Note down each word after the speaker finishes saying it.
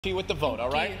With the vote,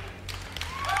 all right?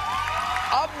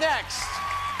 Up next,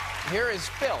 here is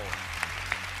Phil.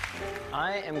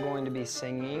 I am going to be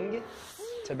singing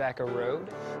Tobacco Road.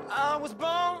 I was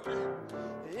born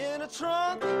in a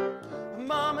trunk.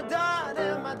 Mama died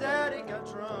and my daddy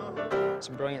got drunk. It's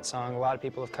a brilliant song. A lot of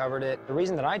people have covered it. The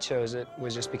reason that I chose it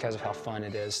was just because of how fun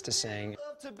it is to sing.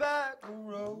 Tobacco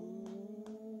Road.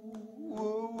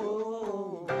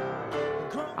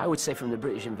 I would say from the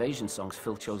British Invasion songs,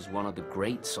 Phil chose one of the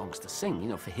great songs to sing. You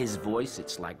know, for his voice,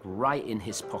 it's like right in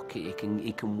his pocket.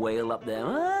 He can wail up there.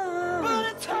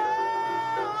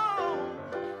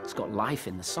 It's got life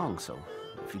in the song, so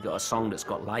if you've got a song that's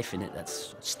got life in it,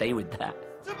 stay with that.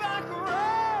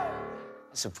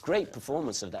 It's a great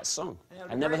performance of that song.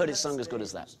 I've never heard it sung as good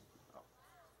as that.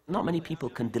 Not many people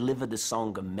can deliver the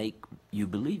song and make you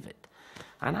believe it.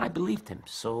 And I believed him,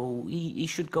 so he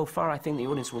should go far. I think the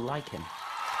audience will like him.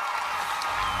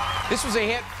 This was a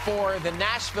hit for the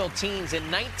Nashville teens in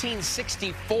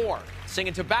 1964.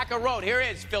 Singing Tobacco Road. Here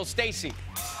is Phil Stacey.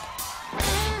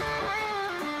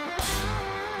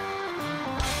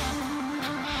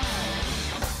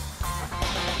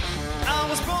 I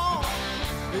was born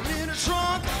in a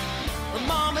trunk. My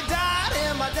mama died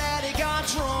and my daddy got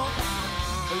drunk.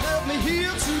 They left me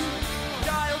here to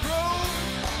die a road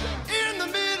in the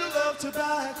middle of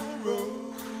Tobacco Road.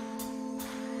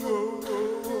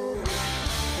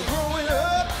 Growing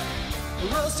up, a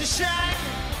rusty shack.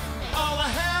 All I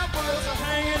had was a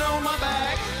hanging on my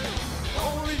back.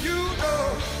 Only you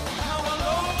know how I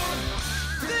love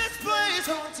this place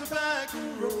on Tobacco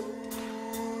Road.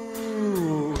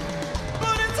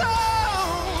 But it's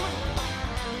all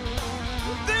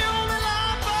the only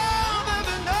life I've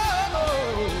ever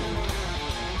known.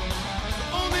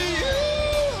 Only you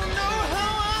know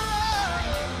how I love.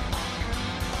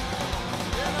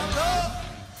 And I love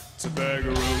Tobacco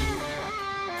Road.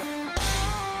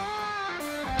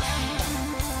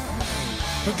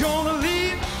 I'm gonna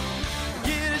leave,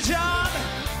 get a job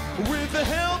with the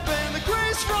help and the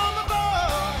grace from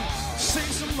above.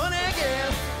 Save some money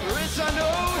again, rich I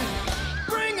know.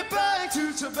 Bring it back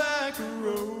to Tobacco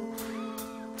Road.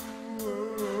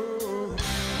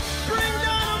 Bring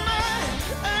dynamite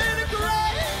and a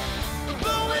grave,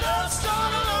 blow it up,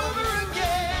 start all over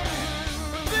again.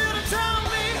 Build a town,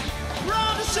 meet,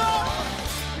 round the shore,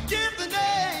 give the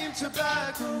name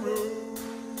Tobacco Road.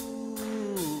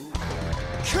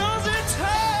 'Cause it's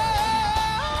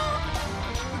hell,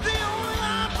 the only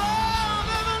life I've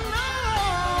ever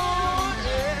known,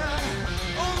 yeah.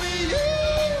 Only you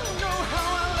know how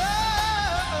I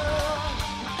love,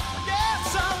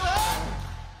 yes I love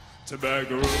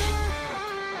Tobacco Road.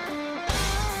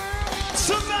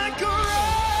 Tobacco Road.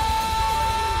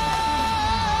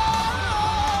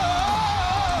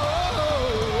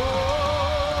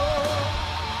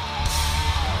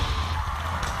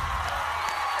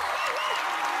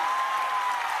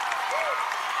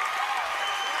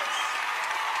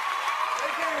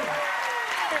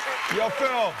 Yo,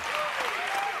 Phil,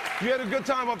 you had a good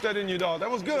time up there, didn't you, dog? That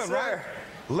was good, right?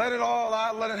 Let it all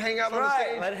out, let it hang out on the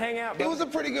stage. Let it hang out. It was a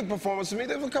pretty good performance to me.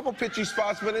 There was a couple pitchy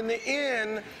spots, but in the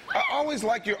end, I always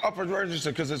like your upper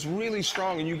register because it's really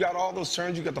strong, and you got all those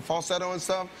turns, you got the falsetto and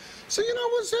stuff. So you know,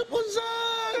 it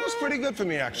was pretty good for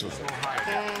me, actually.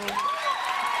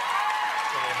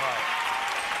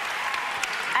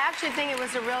 I actually think it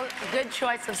was a real good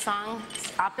choice of song.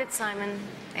 Stop it, Simon.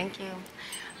 Thank you.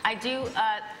 I do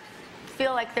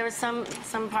feel like there were some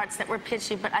parts that were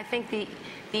pitchy, but I think the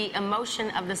emotion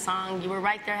of the song, you were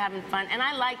right there having fun, and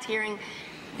I liked hearing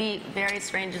the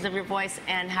various ranges of your voice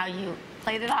and how you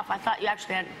played it off. I thought you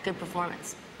actually had a good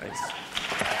performance. Thanks.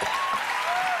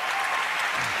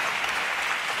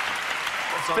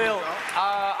 Phil,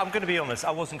 I'm going to be honest,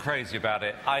 I wasn't crazy about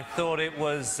it. I thought it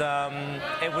was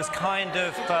kind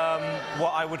of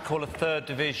what I would call a third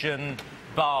division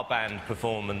bar band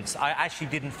performance. I actually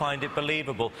didn't find it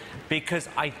believable because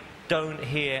I don't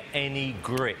hear any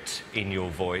grit in your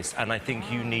voice, and I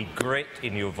think you need grit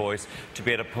in your voice to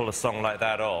be able to pull a song like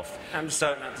that off. I'm just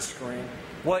starting not to scream.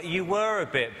 Well, you were a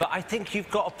bit, but I think you've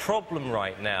got a problem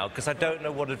right now because I don't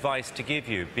know what advice to give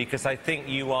you, because I think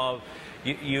you're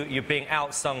being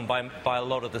outsung by a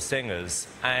lot of the singers,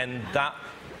 and that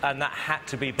had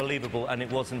to be believable, and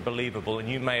it wasn't believable, and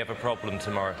you may have a problem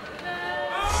tomorrow.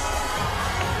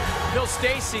 Phil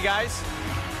Stacey, guys.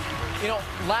 You know,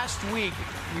 last week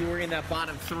you were in that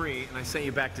bottom three, and I sent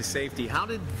you back to safety. How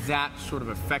did that sort of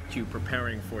affect you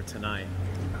preparing for tonight?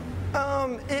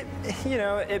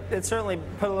 It certainly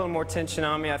put a little more tension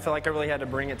on me. I felt like I really had to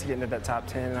bring it to get into that top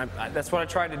 10, and that's what I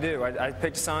tried to do. I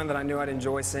picked a song that I knew I'd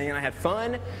enjoy singing. I had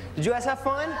fun. Did you guys have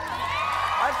fun?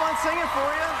 I had fun singing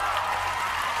for you.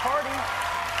 party.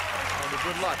 Well,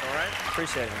 good luck, all right?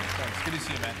 Appreciate it, man. Thanks. Good to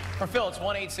see you, man. For Phil, it's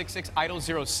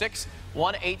 1-866-IDOL-06,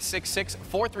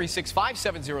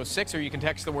 1-866-436-5706, or you can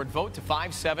text the word VOTE to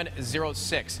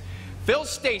 5706. Phil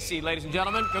Stacey, ladies and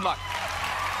gentlemen, good luck.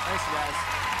 Thanks, guys.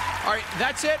 All right,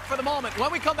 that's it for the moment.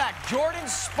 When we come back, Jordan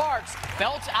Sparks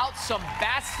belts out some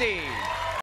Basti.